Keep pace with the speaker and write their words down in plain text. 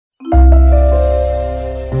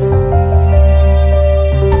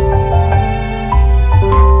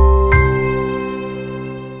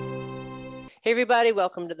everybody,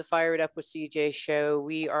 welcome to the Fire It Up with CJ show.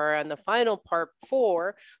 We are on the final part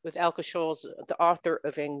 4 with Elke Scholz, the author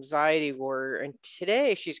of Anxiety Warrior. And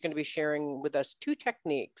today she's going to be sharing with us 2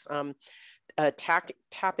 techniques,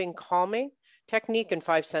 tapping calming technique and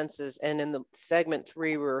 5 senses. And in the segment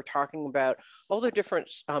 3, we were talking about all the different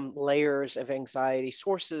layers of anxiety,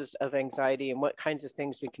 sources of anxiety, and what kinds of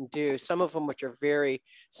things we can do. Some of them which are very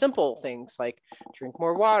simple things like drink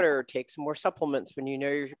more water, take some more supplements when you know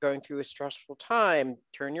you're going through a stressful time,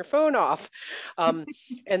 turn your phone off. And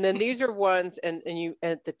then these are ones, and you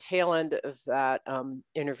at the tail end of that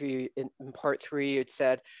interview in part 3, it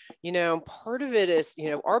said, part of it is,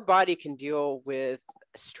 our body can deal with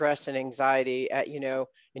stress and anxiety at,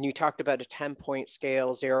 and you talked about a 10-point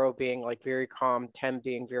scale, 0 being like very calm, 10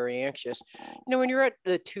 being very anxious. When you're at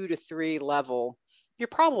the 2 to 3 level, you're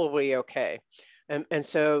probably okay. And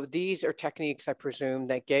so these are techniques, I presume,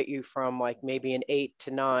 that get you from like maybe an 8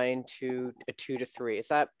 to 9 to a 2 to 3. Is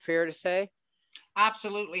that fair to say?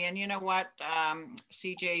 Absolutely. And you know what,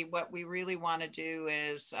 CJ, what we really want to do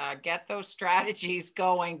is get those strategies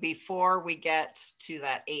going before we get to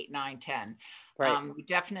that 8, 9, 10. Right. We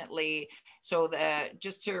definitely,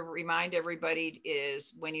 just to remind everybody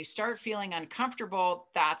is when you start feeling uncomfortable,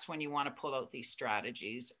 that's when you want to pull out these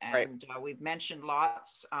strategies. And we've mentioned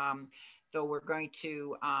lots, though we're going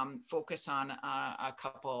to focus on a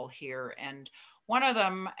couple here. And one of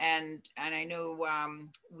them, and I know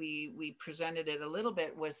we presented it a little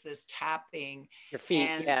bit, was this tapping your feet.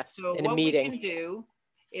 And so what we can do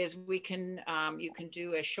is we can, you can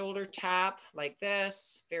do a shoulder tap like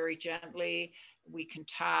this, very gently. We can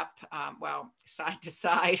tap, side to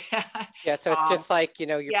side. Yeah, so it's just like,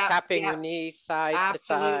 you're tapping your knees side to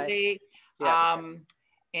side. Absolutely.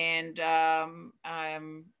 And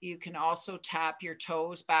you can also tap your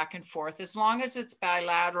toes back and forth as long as it's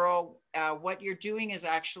bilateral. What you're doing is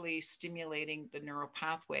actually stimulating the neural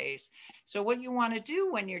pathways. So what you want to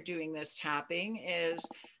do when you're doing this tapping is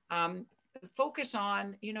focus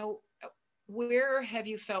on, where have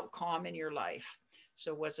you felt calm in your life?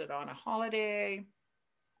 So was it on a holiday?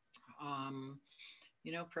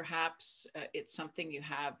 Perhaps it's something you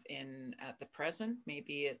have at the present.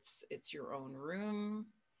 Maybe it's your own room.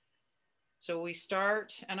 So we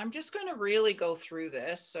start, and I'm just going to really go through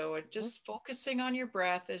this. So just focusing on your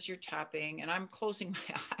breath as you're tapping, and I'm closing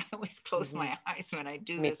my eye. I always close my eyes when I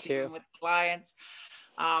do this, even with clients.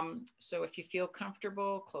 So if you feel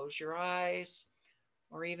comfortable, close your eyes,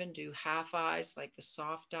 or even do half eyes, like the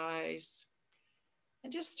soft eyes,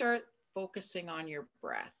 and just start focusing on your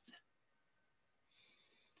breath.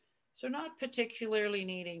 So not particularly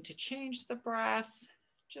needing to change the breath,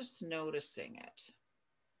 just noticing it.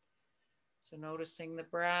 So noticing the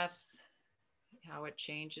breath, how it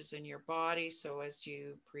changes in your body. So as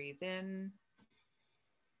you breathe in,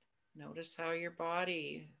 notice how your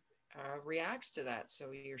body reacts to that. So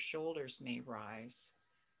your shoulders may rise,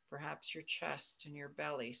 perhaps your chest and your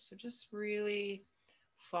belly. So just really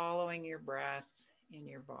following your breath in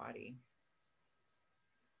your body.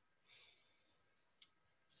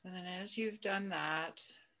 So then as you've done that,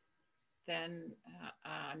 then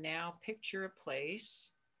now picture a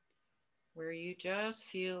place where you just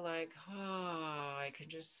feel like, I can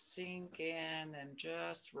just sink in and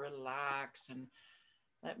just relax and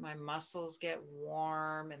let my muscles get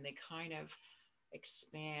warm and they kind of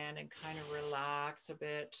expand and kind of relax a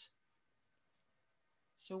bit.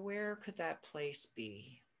 So where could that place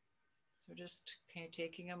be? So just kind of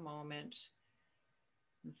taking a moment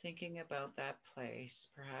and thinking about that place.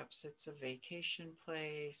 Perhaps it's a vacation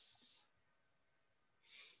place.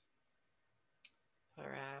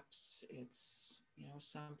 Perhaps it's,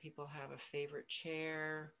 some people have a favorite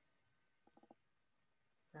chair.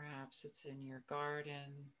 Perhaps it's in your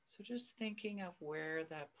garden. So just thinking of where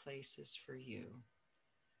that place is for you.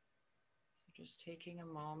 So just taking a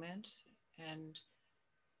moment, and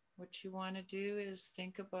what you want to do is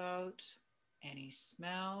think about any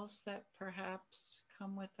smells that perhaps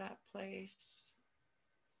come with that place.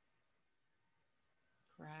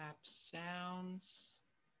 Perhaps sounds.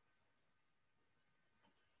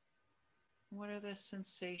 What are the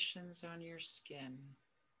sensations on your skin?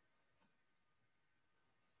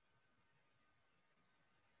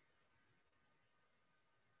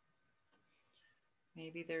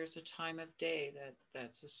 Maybe there's a time of day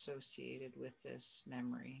that's associated with this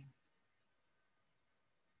memory.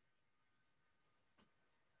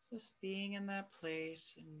 Just being in that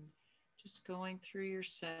place and just going through your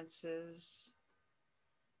senses.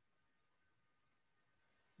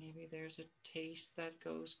 Maybe there's a taste that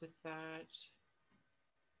goes with that.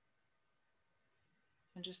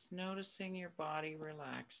 And just noticing your body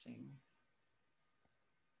relaxing.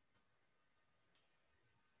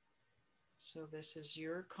 So this is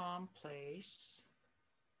your calm place.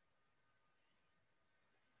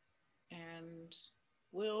 And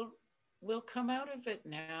we'll come out of it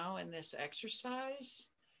now in this exercise.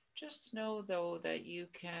 Just know though that you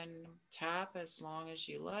can tap as long as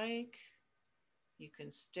you like. You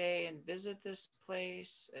can stay and visit this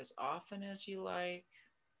place as often as you like.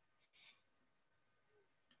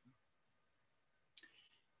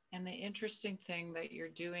 And the interesting thing that you're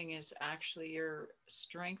doing is actually you're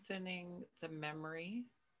strengthening the memory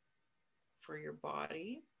for your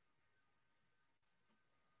body.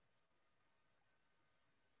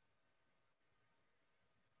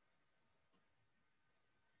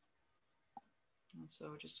 And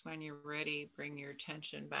so just when you're ready, bring your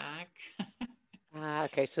attention back.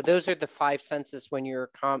 Okay, so those are the five senses when you're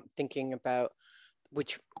thinking about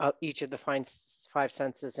which each of the five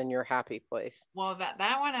senses in your happy place. Well,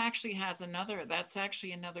 that one actually has another, that's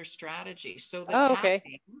actually another strategy. So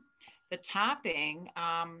Okay. the tapping,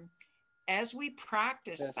 as we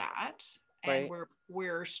practice Yes. that, and Right.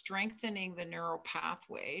 we're strengthening the neural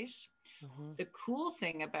pathways. Mm-hmm. The cool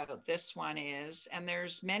thing about this one is, and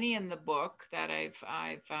there's many in the book that I've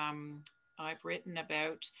written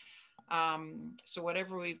about. So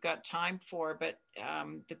whatever we've got time for, but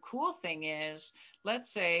the cool thing is,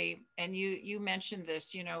 let's say, and you mentioned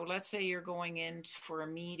this, you know, let's say you're going in for a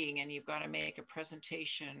meeting and you've got to make a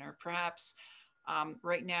presentation, or perhaps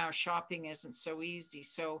right now shopping isn't so easy.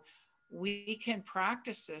 So we can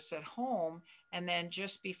practice this at home, and then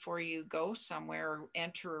just before you go somewhere or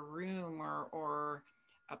enter a room or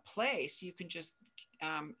a place, you can just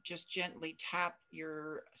gently tap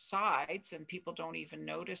your sides and people don't even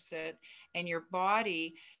notice it. And your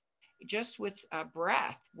body, just with a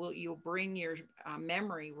breath, you'll bring your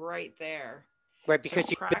memory right there. Right, because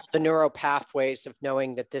you build the neural pathways of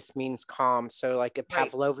knowing that this means calm. So like a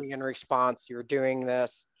Pavlovian response, you're doing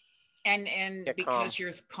this. And because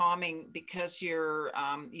you're calming, because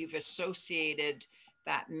you've associated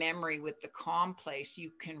that memory with the calm place, you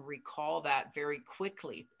can recall that very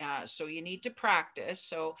quickly. So you need to practice.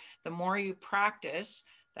 So the more you practice,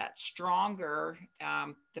 that stronger,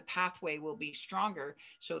 the pathway will be stronger,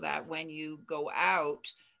 so that when you go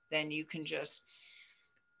out, then you can just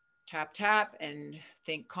tap, tap, and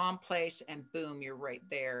think calm place, and boom, you're right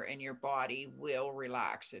there, and your body will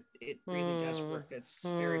relax. It really does work. It's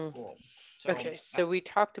very cool. So, okay, so we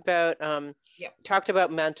talked about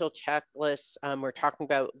mental checklists. We're talking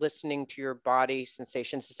about listening to your body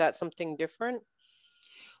sensations. Is that something different?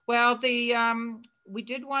 Well, we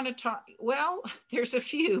did want to talk. Well, there's a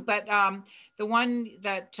few, but the one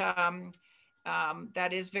that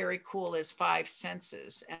that is very cool is five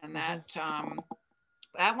senses, and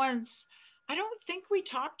that one's. I don't think we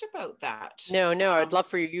talked about that. No, I'd love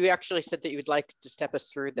for you. You actually said that you would like to step us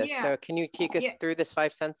through this. Yeah. So can you take us through this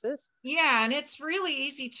five senses? Yeah, and it's really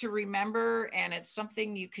easy to remember, and it's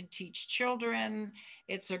something you can teach children.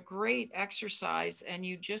 It's a great exercise, and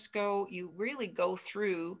you really go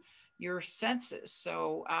through your senses.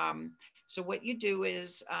 So, so what you do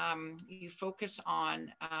is you focus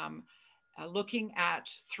on looking at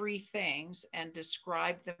three things and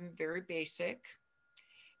describe them very basic.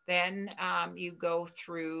 Then you go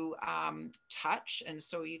through touch, and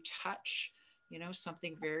so you touch, you know,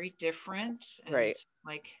 something very different, and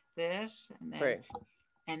like this, and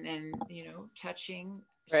then you know, touching,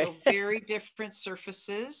 so very different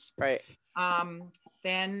surfaces.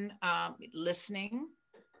 Then listening,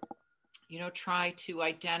 you know, try to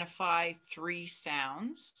identify three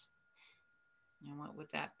sounds. And what would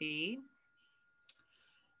that be?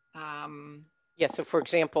 Yeah, so for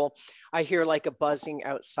example, I hear like a buzzing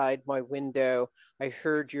outside my window. I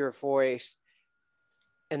heard your voice,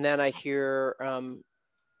 and then I hear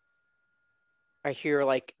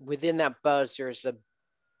like within that buzz, there's a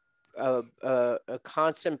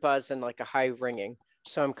constant buzz and like a high ringing.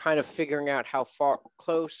 So I'm kind of figuring out how far,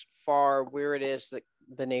 where it is,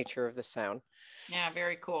 the nature of the sound. Yeah,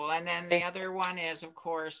 very cool. And then the other one is, of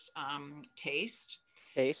course, taste.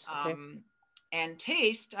 Taste, okay. And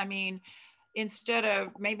taste, I mean, instead of,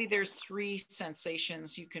 maybe there's three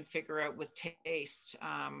sensations you can figure out with taste.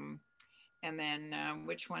 And then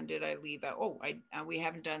which one did I leave out? Oh, we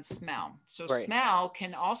haven't done smell. So smell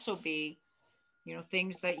can also be, you know,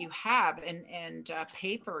 things that you have, and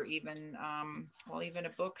paper even, well, even a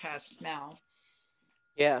book has smell.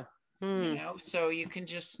 Yeah. You know, so you can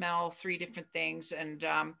just smell three different things. And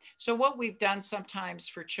so what we've done sometimes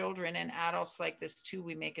for children and adults like this too,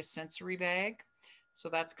 we make a sensory bag. So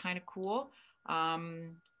that's kind of cool.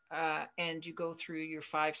 And you go through your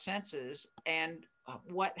five senses. And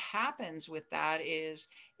what happens with that is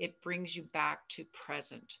it brings you back to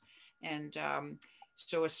present. And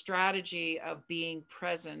So a strategy of being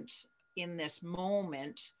present in this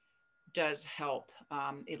moment does help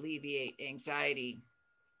alleviate anxiety.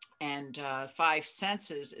 And five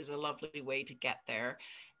senses is a lovely way to get there.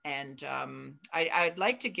 And I'd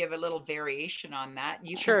like to give a little variation on that.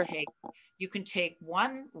 Sure. You can take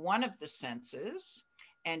one of the senses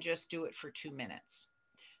and just do it for 2 minutes.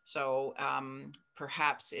 So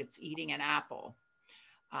perhaps it's eating an apple,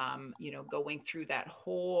 going through that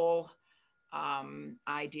whole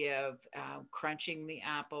idea of crunching the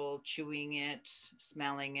apple, chewing it,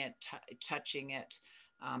 smelling it, touching it,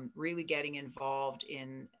 really getting involved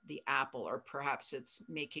in the apple, or perhaps it's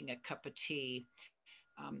making a cup of tea,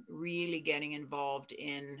 really getting involved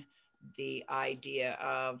in the idea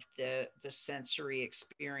of the sensory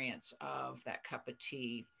experience of that cup of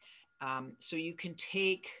tea. So you can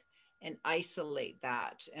take and isolate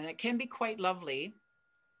that, and it can be quite lovely.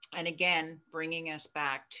 And again, bringing us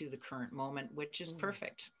back to the current moment, which is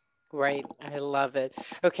perfect. Right. I love it.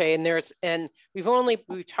 Okay. And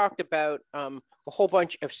we've talked about a whole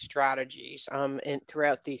bunch of strategies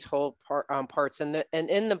throughout these whole parts. And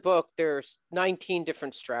in the book, there's 19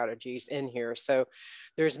 different strategies in here. So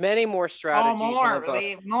there's many more strategies in the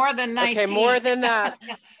book. More than 19. Okay, more than that.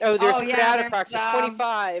 Oh, there's creative practice,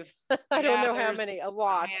 25. I don't know how many, a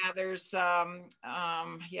lot.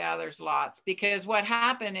 Yeah, there's lots, because what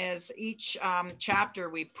happened is each chapter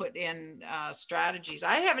we put in strategies.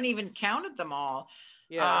 I haven't even counted them all.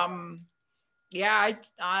 Yeah.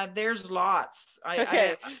 There's lots.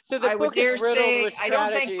 Okay, so the book is riddled with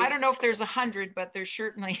strategies. I don't know if there's 100, but there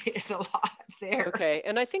certainly is a lot there. Okay,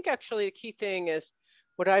 and I think actually the key thing is,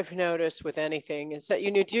 what I've noticed with anything is that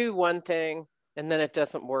you do one thing and then it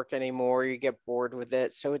doesn't work anymore. You get bored with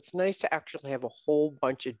it. So it's nice to actually have a whole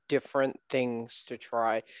bunch of different things to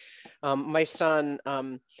try. My son,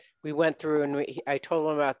 we went through and I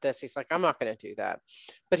told him about this. He's like, I'm not going to do that.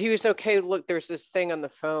 But he was okay. Look, there's this thing on the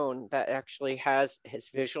phone that actually has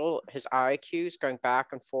his eye cues going back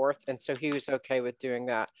and forth. And so he was okay with doing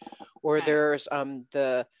that. Or nice. There's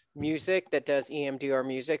the music that does EMDR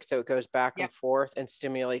music. So it goes back and forth and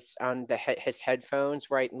stimulates on his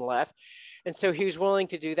headphones right and left. And so he was willing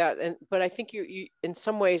to do that. But I think you in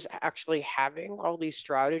some ways, actually having all these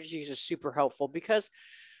strategies is super helpful, because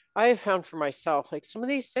I have found for myself, like some of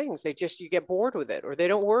these things, you get bored with it or they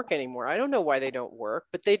don't work anymore. I don't know why they don't work,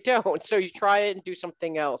 but they don't. So you try it and do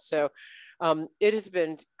something else. So it has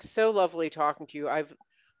been so lovely talking to you.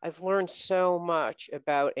 I've learned so much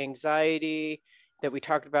about anxiety that we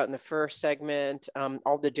talked about in the first segment,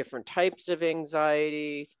 all the different types of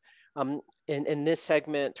anxieties. In this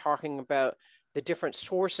segment, talking about the different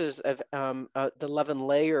sources of the 11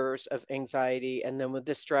 layers of anxiety. And then with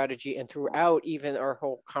this strategy, and throughout even our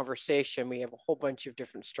whole conversation, we have a whole bunch of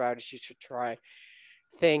different strategies to try.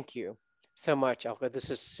 Thank you so much, Elke. This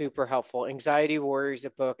is super helpful. Anxiety Warriors,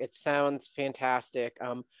 a book. It sounds fantastic.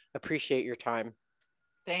 Appreciate your time.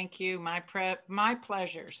 Thank you. My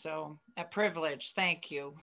pleasure. So a privilege. Thank you.